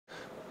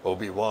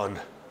Obi-Wan,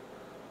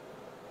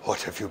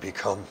 what have you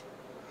become?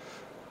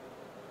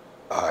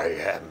 I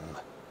am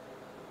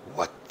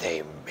what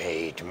they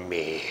made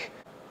me.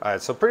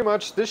 Alright, so pretty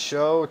much this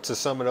show, to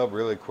sum it up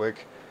really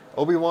quick,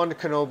 Obi Wan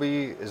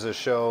Kenobi is a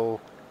show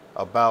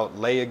about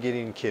Leia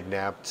getting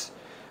kidnapped.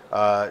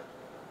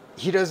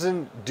 He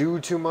doesn't do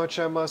too much,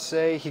 I must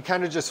say. He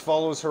kind of just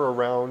follows her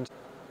around.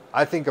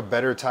 I think a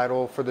better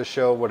title for the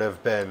show would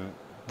have been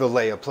the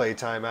Leia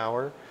Playtime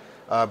Hour.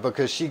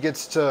 Because she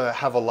gets to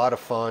have a lot of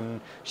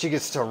fun. She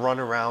gets to run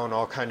around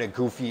all kind of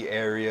goofy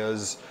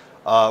areas.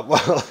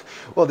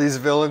 Well, these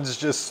villains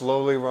just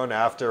slowly run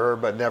after her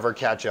but never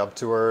catch up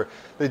to her.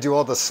 They do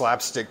all the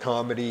slapstick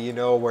comedy, you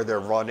know, where they're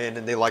running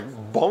and they like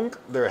bonk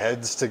their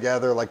heads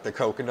together like the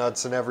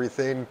coconuts and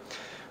everything.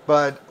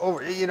 But,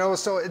 you know,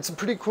 so it's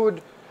pretty cool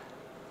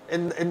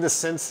in the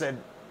sense that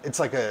it's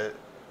like a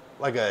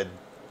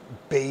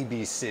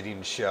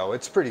babysitting show.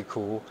 It's pretty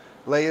cool.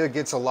 Leia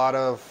gets a lot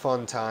of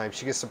fun time.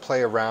 She gets to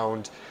play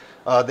around.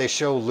 They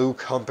show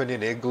Luke humping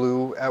an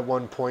igloo at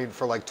one point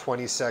for like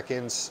 20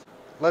 seconds.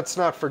 Let's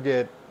not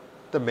forget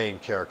the main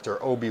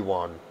character,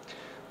 Obi-Wan,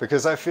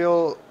 because I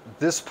feel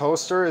this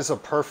poster is a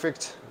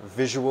perfect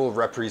visual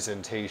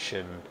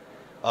representation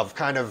of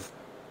kind of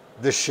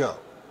the show.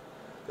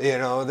 You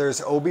know,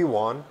 there's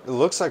Obi-Wan. It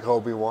looks like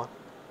Obi-Wan.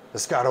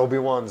 It's got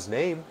Obi-Wan's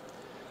name.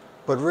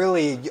 But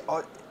really,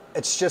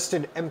 it's just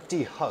an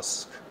empty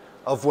husk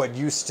of what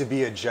used to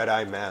be a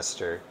Jedi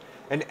Master.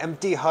 An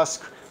empty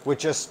husk with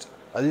just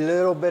a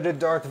little bit of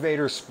Darth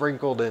Vader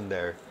sprinkled in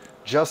there.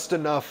 Just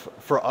enough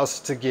for us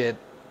to get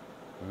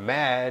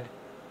mad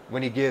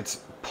when he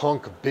gets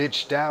punk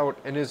bitched out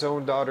in his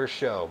own daughter's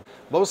show.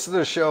 Most of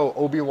the show,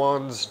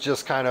 Obi-Wan's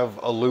just kind of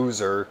a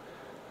loser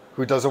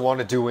who doesn't want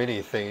to do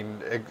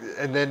anything.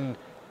 And then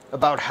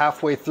about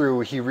halfway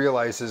through, he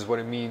realizes what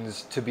it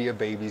means to be a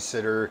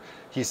babysitter.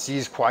 He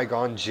sees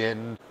Qui-Gon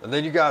Jinn. And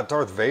then you got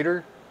Darth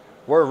Vader,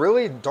 where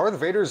really Darth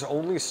Vader's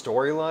only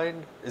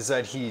storyline is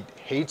that he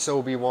hates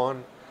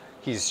Obi-Wan,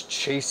 he's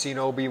chasing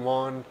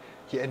Obi-Wan,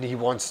 and he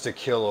wants to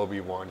kill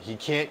Obi-Wan. He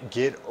can't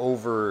get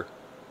over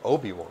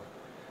Obi-Wan.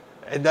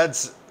 And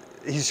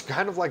he's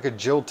kind of like a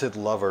jilted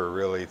lover,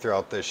 really,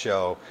 throughout this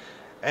show.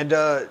 And,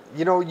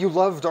 you know, you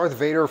love Darth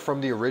Vader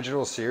from the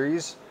original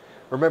series.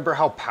 Remember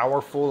how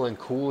powerful and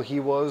cool he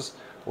was?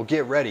 Well,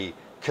 get ready,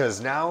 because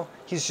now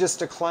he's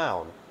just a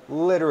clown.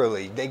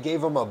 Literally, they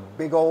gave him a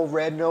big old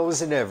red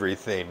nose and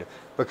everything,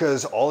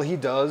 because all he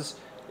does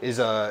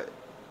is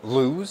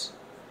lose.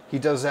 He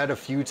does that a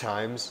few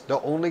times.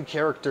 The only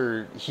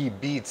character he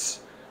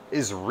beats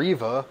is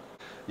Reva.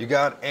 You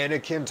got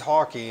Anakin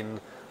talking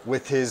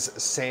with his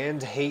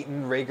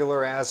sand-hating,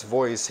 regular-ass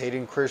voice,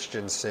 Hayden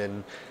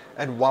Christensen,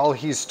 and while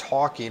he's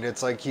talking,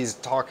 it's like he's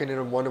talking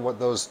in one of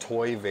those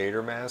toy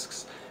Vader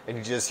masks, and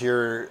you just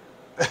hear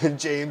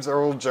James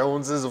Earl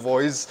Jones's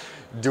voice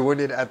doing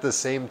it at the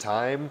same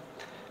time.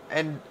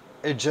 And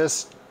it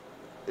just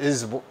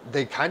is,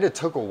 they kind of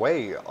took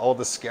away all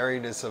the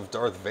scariness of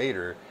Darth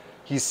Vader.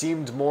 He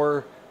seemed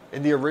more,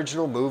 in the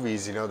original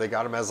movies, you know, they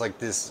got him as like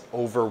this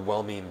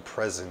overwhelming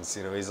presence,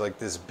 you know, he's like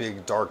this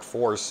big dark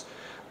force.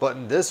 But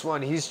in this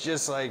one, he's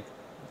just like,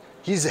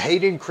 he's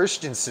Hayden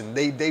Christensen.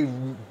 They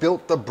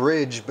built the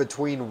bridge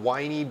between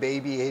whiny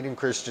baby Hayden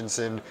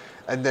Christensen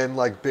and then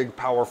like big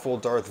powerful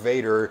Darth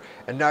Vader.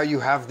 And now you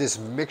have this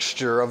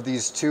mixture of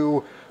these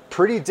two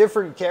pretty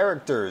different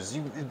characters.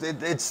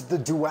 It's the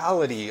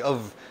duality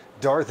of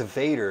Darth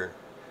Vader.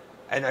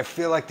 And I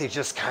feel like they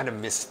just kind of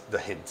missed the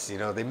hints, you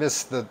know? They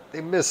missed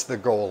the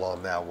goal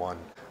on that one.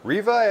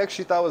 Reva I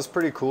actually thought was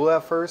pretty cool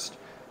at first.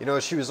 You know,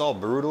 she was all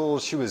brutal.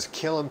 She was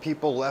killing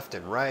people left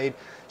and right.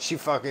 She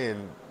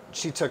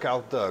took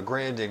out the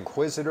Grand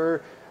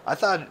Inquisitor. I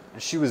thought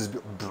she was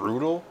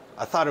brutal.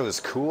 I thought it was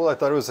cool. I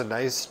thought it was a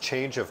nice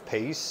change of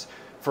pace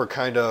for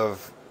kind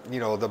of, you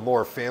know, the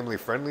more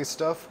family-friendly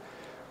stuff.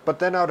 But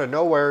then out of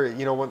nowhere,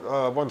 you know,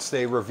 once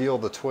they reveal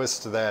the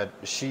twist that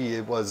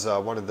she was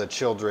one of the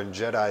children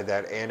Jedi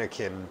that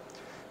Anakin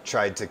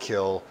tried to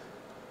kill,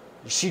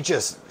 she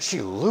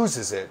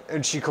loses it.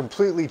 And she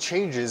completely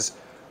changes,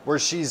 where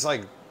she's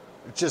like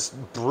just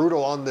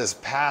brutal on this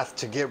path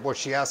to get what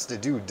she has to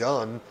do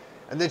done.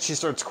 And then she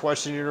starts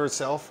questioning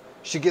herself.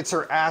 She gets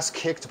her ass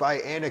kicked by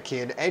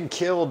Anakin and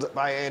killed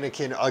by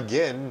Anakin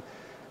again.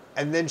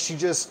 And then she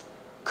just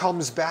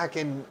comes back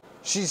and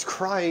she's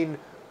crying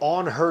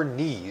on her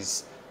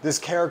knees. This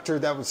character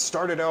that was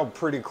started out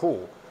pretty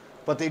cool,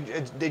 but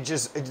they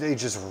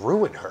just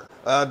ruin her.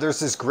 There's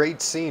this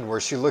great scene where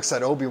she looks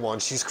at Obi-Wan.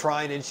 She's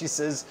crying and she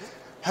says,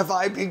 "Have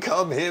I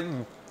become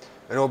him?"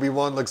 And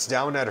Obi-Wan looks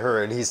down at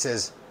her and he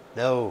says,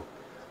 "No,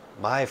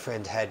 my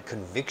friend had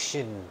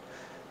conviction.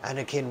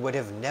 Anakin would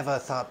have never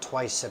thought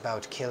twice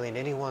about killing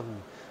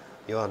anyone.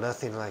 You are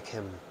nothing like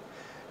him."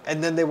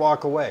 And then they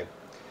walk away.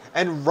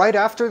 And right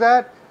after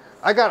that,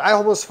 I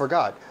almost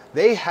forgot.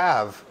 They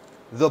have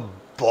the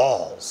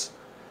balls.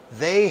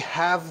 They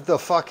have the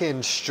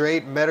fucking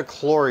straight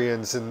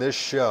midichlorians in this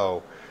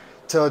show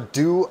to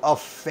do a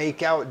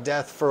fake out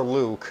death for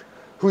Luke,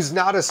 who's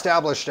not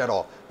established at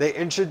all. They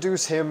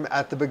introduce him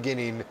at the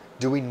beginning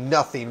doing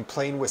nothing,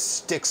 playing with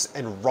sticks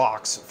and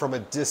rocks from a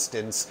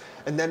distance,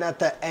 and then at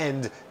the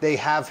end they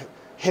have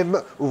him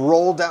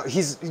roll down.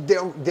 They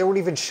don't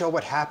even show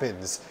what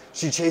happens.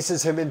 She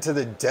chases him into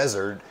the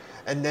desert,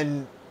 and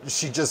then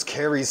she just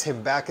carries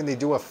him back, and they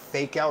do a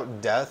fake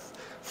out death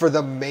for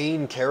the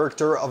main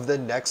character of the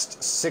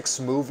next 6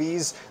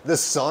 movies, the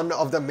son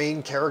of the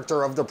main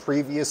character of the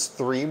previous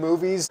 3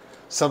 movies.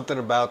 Something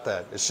about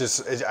that. It's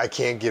just, I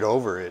can't get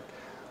over it.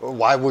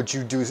 Why would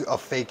you do a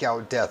fake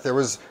out death? There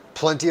was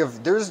plenty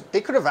of,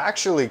 they could have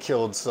actually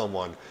killed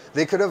someone.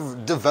 They could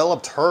have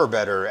developed her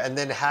better and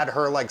then had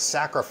her like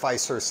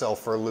sacrifice herself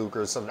for Luke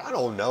or something. I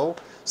don't know.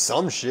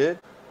 Some shit.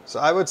 So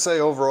I would say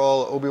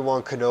overall, Obi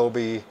Wan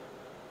Kenobi,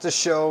 it's a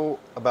show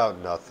about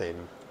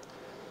nothing.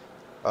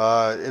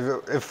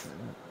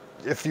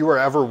 If you were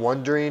ever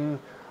wondering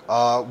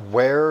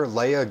where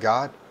Leia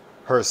got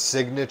her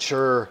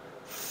signature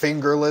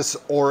fingerless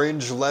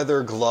orange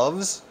leather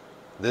gloves,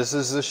 this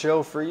is the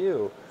show for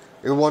you.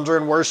 You're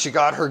wondering where she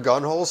got her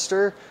gun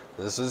holster?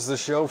 This is the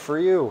show for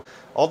you.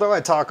 Although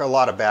I talk a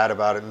lot of bad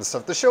about it and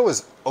stuff, the show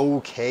is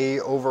okay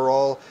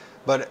overall,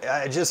 but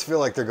I just feel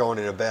like they're going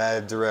in a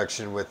bad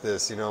direction with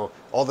this. You know,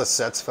 all the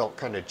sets felt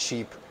kind of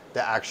cheap.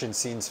 The action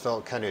scenes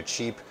felt kind of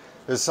cheap.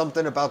 There's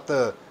something about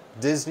the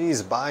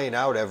Disney's buying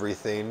out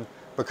everything,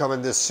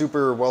 becoming this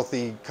super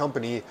wealthy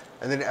company,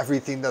 and then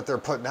everything that they're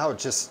putting out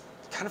just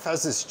kind of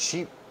has this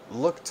cheap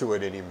look to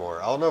it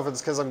anymore. I don't know if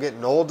it's because I'm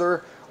getting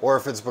older or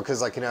if it's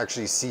because I can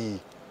actually see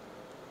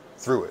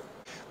through it.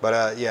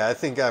 But yeah, I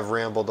think I've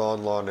rambled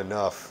on long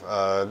enough.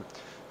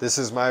 This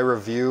is my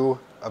review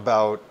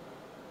about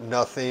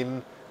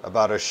nothing,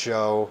 about a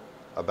show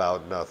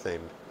about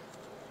nothing.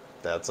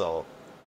 That's all.